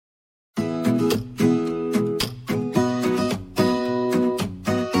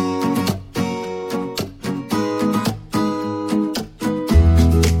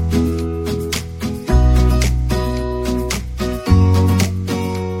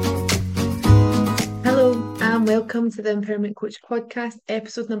welcome to the Empowerment Coach podcast,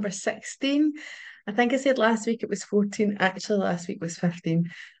 episode number 16. I think I said last week it was 14. Actually, last week was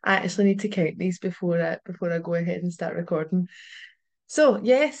 15. I actually need to count these before I go ahead and start recording. So,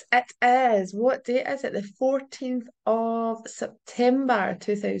 yes, it is. What date is it? The 14th of September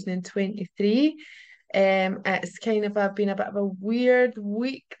 2023. It's kind of been a bit of a weird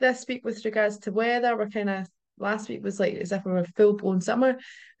week this week with regards to weather. We're kind of last week was like as if we were full blown summer,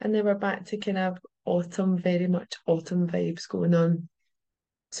 and then we're back to kind of autumn, very much autumn vibes going on.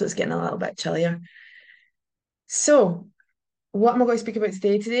 So it's getting a little bit chillier. So, what am I going to speak about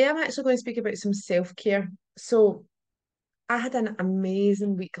today? Today, I'm actually going to speak about some self-care. So, I had an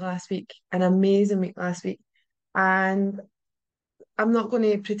amazing week last week, and I'm not going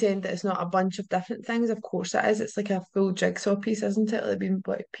to pretend that it's not a bunch of different things. Of course it is. It's like a full jigsaw piece, isn't it? Like being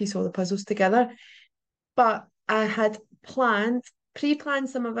like piece all the puzzles together. But I had pre-planned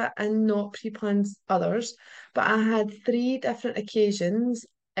some of it and not pre-planned others. But I had three different occasions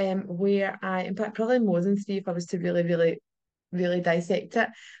where in fact, probably more than three if I was to really, really, really dissect it,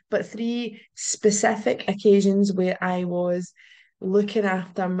 but three specific occasions where I was looking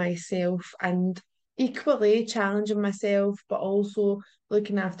after myself and equally challenging myself, but also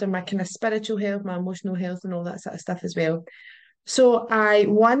looking after my kind of spiritual health, my emotional health, and all that sort of stuff as well. So I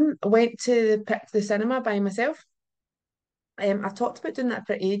went to the cinema by myself. I've talked about doing that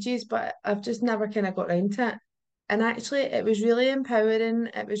for ages, but I've just never kind of got around to it. And actually, it was really empowering.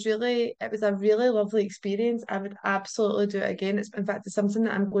 It was a really lovely experience. I would absolutely do it again. In fact, it's something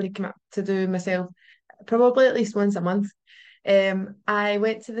that I'm going to come up to do myself, probably at least once a month. I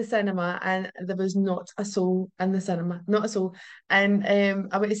went to the cinema and there was not a soul in the cinema, not a soul. And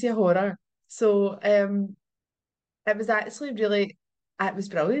I went to see a horror. So it was actually it was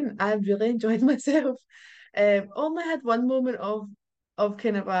brilliant. I really enjoyed myself. Only had one moment of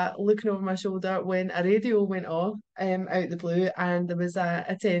kind of a looking over my shoulder when a radio went off out the blue, and there was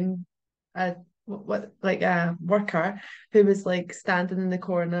what like a worker who was like standing in the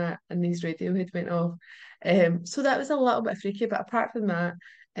corner, and his radio had went off. So that was a little bit freaky, but apart from that,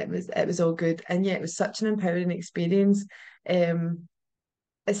 it was all good. And yeah, it was such an empowering experience. Um,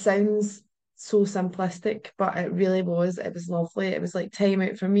 it sounds so simplistic, but it really was. It was lovely. It was like time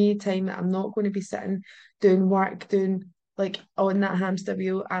out for me, time that I'm not going to be sitting doing work, doing like on that hamster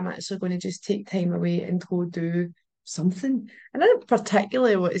wheel. I'm actually going to just take time away and go do something. And I didn't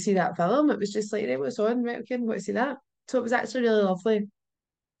particularly want to see that film. It was just like, right, what's on? Right, okay, I want to see that. So it was actually really lovely.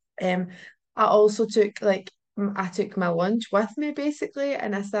 Um, I also took I took my lunch with me basically,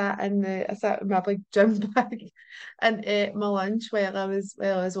 and I sat with my big gym bag and ate my lunch while I was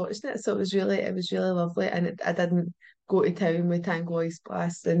watching it. So it was really lovely, and I didn't go to town with Tango Ice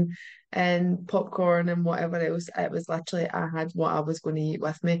Blast and popcorn and whatever else. It was literally I had what I was going to eat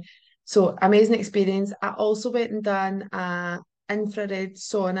with me. So amazing experience. I also went and done a infrared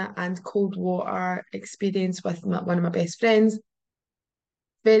sauna and cold water experience with one of my best friends,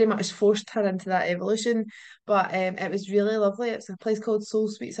 very much forced her into that evolution. But it was really lovely. It's a place called Soul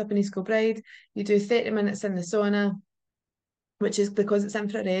Sweets up in East Kilbride. You do 30 minutes in the sauna, which is because it's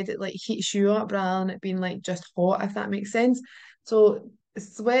infrared, it like heats you up rather than it being like just hot, if that makes sense. So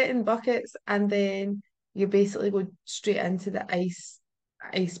sweat in buckets, and then you basically go straight into the ice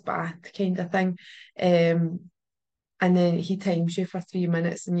bath kind of thing. Um, and then he times you for 3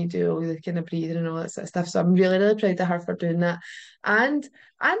 minutes and you do all the kind of breathing and all that sort of stuff. So I'm really, really proud of her for doing that. And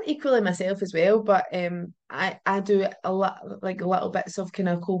equally myself as well, but I do a lot like little bits of kind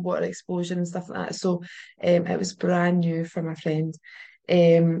of cold water exposure and stuff like that. So it was brand new for my friend.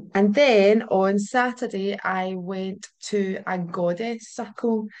 And then on Saturday I went to a goddess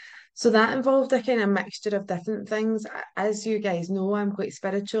circle. So that involved a kind of mixture of different things. As you guys know, I'm quite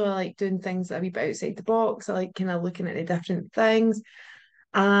spiritual. I like doing things a wee bit outside the box. I like kind of looking at the different things.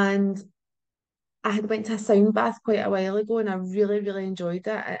 And I had went to a sound bath quite a while ago, and I really, really enjoyed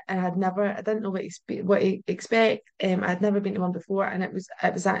it. I didn't know what to expect. I'd never been to one before, and it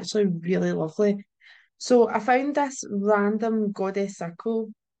was actually really lovely. So I found this random goddess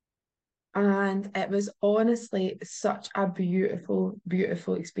circle, and it was honestly such a beautiful,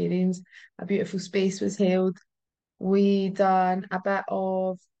 beautiful experience. A beautiful space was held. We done a bit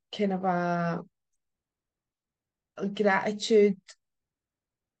of kind of a gratitude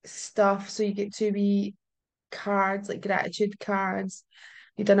stuff. So you get to be cards, like gratitude cards.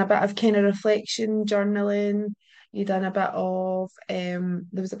 You done a bit of kind of reflection journaling. You done a bit of there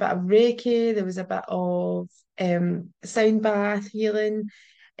was a bit of Reiki, there was a bit of sound bath healing.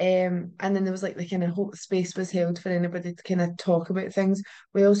 And then there was like the kind of whole space was held for anybody to kind of talk about things.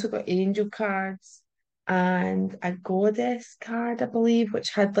 We also got angel cards. and a goddess card, I believe, which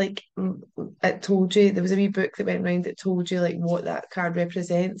had like it told you there was a wee book that went around that told you like what that card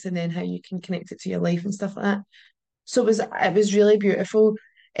represents and then how you can connect it to your life and stuff like that. So it was really beautiful.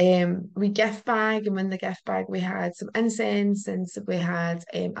 We gift bag, and in the gift bag we had some incense, and so we had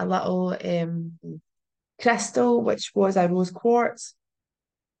a little crystal, which was a rose quartz.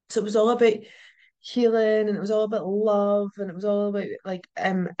 So it was all about healing, and it was all about love, and it was all about like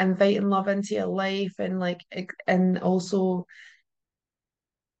inviting love into your life, and like and also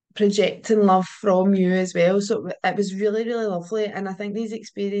projecting love from you as well. So it was really, really lovely. And I think these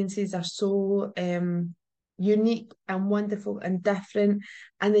experiences are so unique and wonderful and different,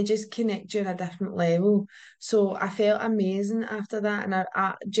 and they just connect you on a different level. So I felt amazing after that. And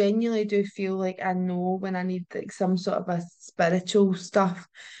I genuinely do feel like I know when I need like some sort of a spiritual stuff.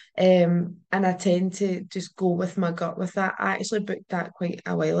 And I tend to just go with my gut with that. I actually booked that quite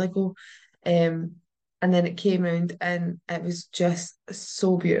a while ago. Um, and then it came round and it was just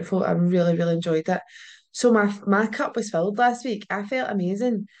so beautiful. I really, really enjoyed it. So my cup was filled last week. I felt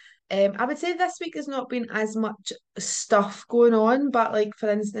amazing. I would say this week has not been as much stuff going on, but like for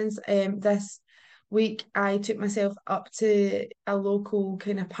instance, this week I took myself up to a local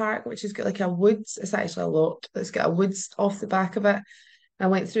kind of park, which has got like a woods. It's actually a lot. It's got a woods off the back of it. I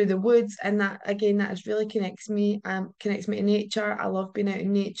went through the woods, and that again, that just really connects me to nature. I love being out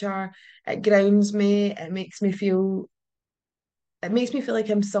in nature. It grounds me. It makes me feel like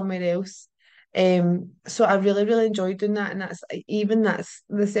I'm somewhere else. So I really, really enjoyed doing that, and that's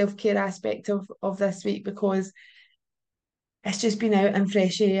the self-care aspect of this week, because it's just been out in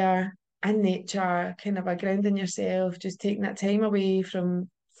fresh air and nature, kind of a grounding yourself, just taking that time away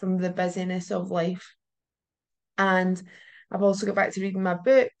from the busyness of life. And I've also got back to reading my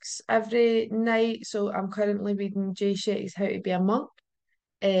books every night. So I'm currently reading Jay Shetty's How to Be a Monk.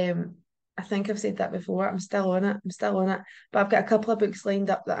 Um, I think I've said that before. I'm still on it. I'm still on it. But I've got a couple of books lined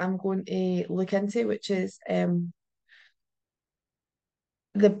up that I'm going to look into, which is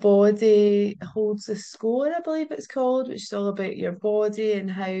The Body Holds the Score, I believe it's called, which is all about your body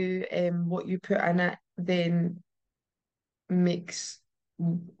and how what you put in it then makes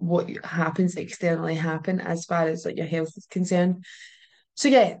what happens externally happen as far as like your health is concerned. So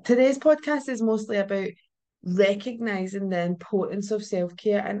yeah, today's podcast is mostly about recognizing the importance of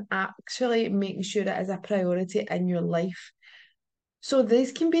self-care and actually making sure it is a priority in your life. So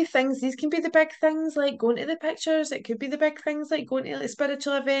these can be the big things like going to the pictures. It could be the big things like going to like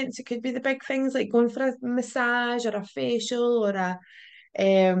spiritual events. It could be the big things like going for a massage or a facial or a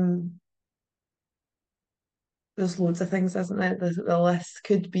um there's loads of things, isn't there? The list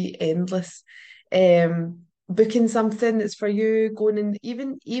could be endless. Booking something that's for you, going and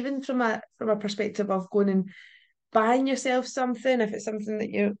even from a perspective of going and buying yourself something, if it's something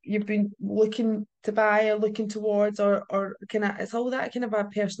that you've been looking to buy or looking towards, or kind of it's all that kind of a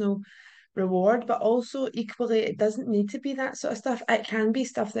personal reward, but also equally it doesn't need to be that sort of stuff. It can be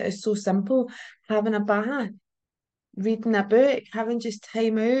stuff that is so simple, having a bath, reading a book, having just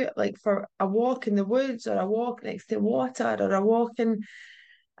time out, like for a walk in the woods or a walk next to water or a walk in,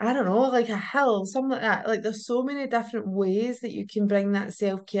 I don't know, like a hill, something like that. Like there's so many different ways that you can bring that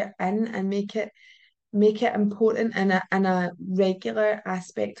self-care in and make it important in a regular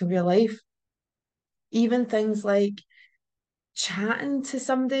aspect of your life. Even things like chatting to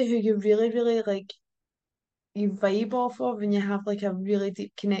somebody who you really, really like you vibe off of, and you have like a really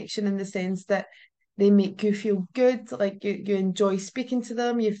deep connection in the sense that they make you feel good, like you enjoy speaking to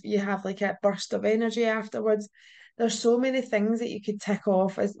them, you have like a burst of energy afterwards. There's so many things that you could tick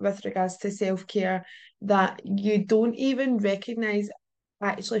off as with regards to self-care that you don't even recognize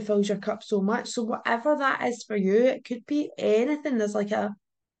actually fills your cup so much. So whatever that is for you, it could be anything. There's like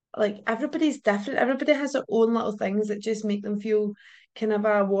everybody's different. Everybody has their own little things that just make them feel kind of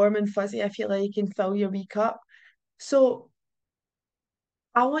a warm and fuzzy, if you like, and fill your wee cup. So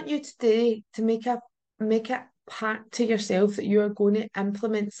I want you today to make a pact to yourself that you are going to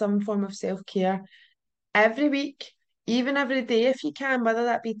implement some form of self-care every week, even every day if you can, whether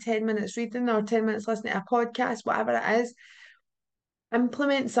that be 10 minutes reading or 10 minutes listening to a podcast, whatever it is.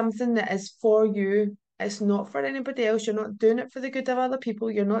 Implement something that is for you. It's not for anybody else. You're not doing it for the good of other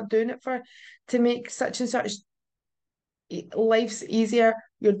people. You're not doing it for to make such and such life's easier.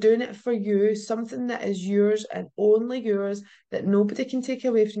 You're doing it for you, something that is yours and only yours, that nobody can take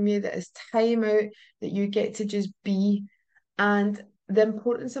away from you, that is time out, that you get to just be. And the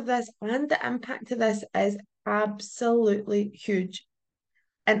importance of this and the impact of this is absolutely huge.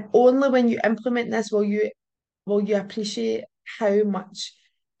 And only when you implement this will you appreciate how much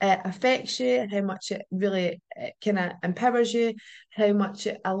affects you, how much it really kind of empowers you, how much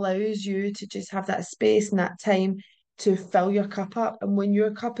it allows you to just have that space and that time to fill your cup up. And when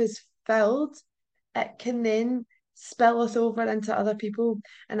your cup is filled, it can then spill us over into other people.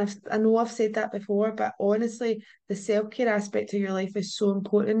 And I know I've said that before, but honestly, the self-care aspect of your life is so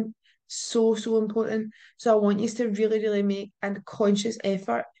important, so, so important. So I want you to really, really make a conscious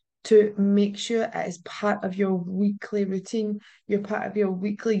effort to make sure it is part of your weekly routine, you're part of your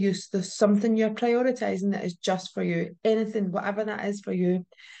weekly use. There's something you're prioritizing that is just for you, anything, whatever that is for you.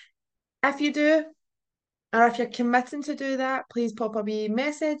 If you do, or if you're committing to do that, please pop a wee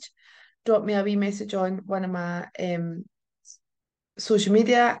message, drop me a wee message on one of my social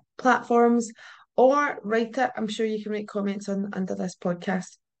media platforms, or write it. I'm sure you can write comments on under this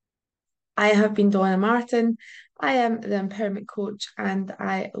podcast. I have been Donna Martin. I am the empowerment coach, and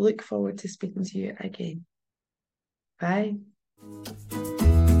I look forward to speaking to you again. Bye.